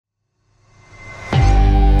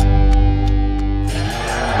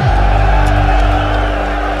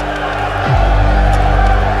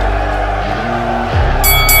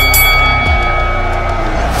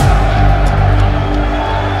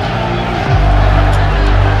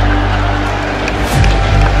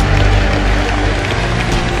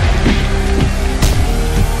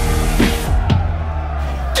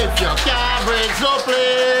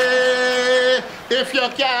If you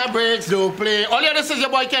can't break, don't play. All you, this is your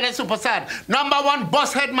boy Kenneth Supersad, #1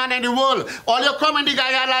 Busshead man in the world. All you come in the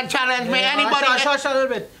Guyana challenge me, anybody. Shush a little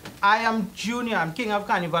bit. I am Junior, I'm king of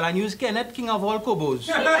carnival, and you Kenneth, king of all Kobos.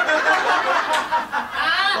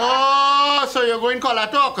 Oh, so you're going color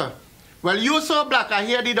talk? Well, you so black, I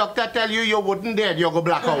hear the doctor tell you you wouldn't dead, you go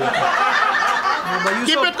black out. No,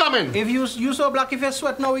 Keep it coming. If you so black, if you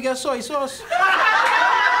sweat now, we get soy sauce.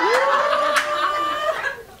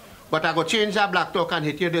 But I go change that black talk and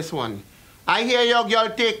hit you this one. I hear your girl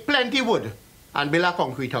take plenty wood and build a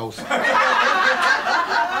concrete house.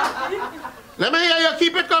 Let me hear you,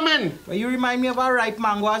 keep it coming. Well, you remind me of a ripe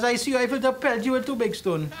mango. As I see you, I feel to pelt you with 2 big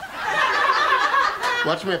stones.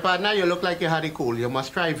 Watch me, partner, you look like you had a cold. You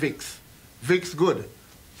must try Vicks. Vicks good.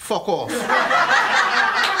 Fuck off.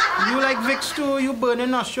 You like Vicks too, you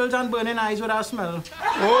burning nostrils and burning eyes with that smell.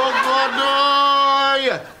 Oh, God,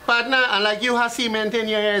 no. Partner, and like you have cement in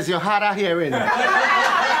your ears, you're hard of hearing.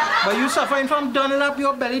 But you suffering from Dunlap,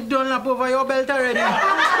 your belly Dunlap over your belt already.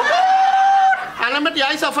 And let me tell you,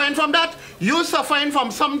 I suffering from that. You suffering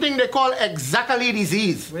from something they call exactly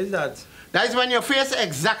disease. What is that? That is when your face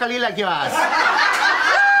exactly like your ass.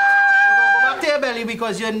 Go back to your belly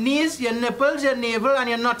because your knees, your nipples, your navel, and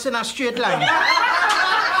your nuts in a straight line.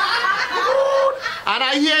 And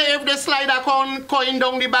I hear if the slider coin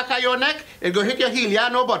down the back of your neck, it go hit your heel, yeah,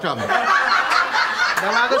 no bottom. Then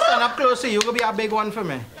I go stand up close to you, go be a big one for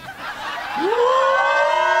me.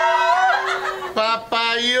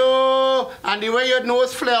 Papa, you. And the way your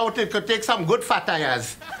nose flare out, it could take some good fat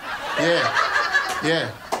tires. Yeah,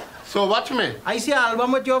 yeah. So watch me. I see an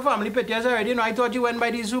album with your family pictures already. You know, I thought you went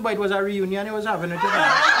by the zoo, but it was a reunion you was having it.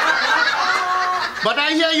 But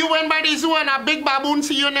I hear you went by the zoo and a big baboon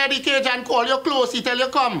see you near the cage and call you close. He tell you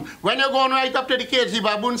come. When you're going right up to the cage, the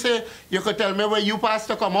baboon say, you could tell me where you passed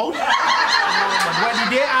to come out. But the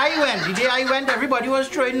day I went, everybody was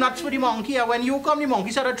throwing nuts for the monkey. And when you come, the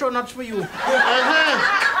monkey started throwing nuts for you.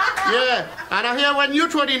 Yeah. And I hear when you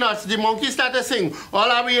throw the nuts, the monkey start to sing,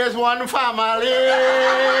 all of we is one family.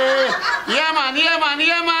 Yeah, man, yeah, man,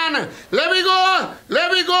 yeah, man. Let me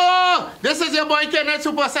go. This is your boy Kenneth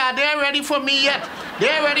Supersad. They're ready for me yet.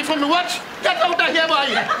 They're ready for me. Watch. Get out of here, boy.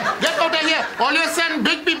 Get out of here. All you send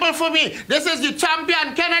big people for me. This is the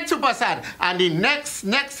champion, Kenneth Supersad. And the next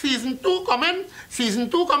season 2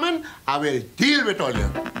 coming, I will deal with all you.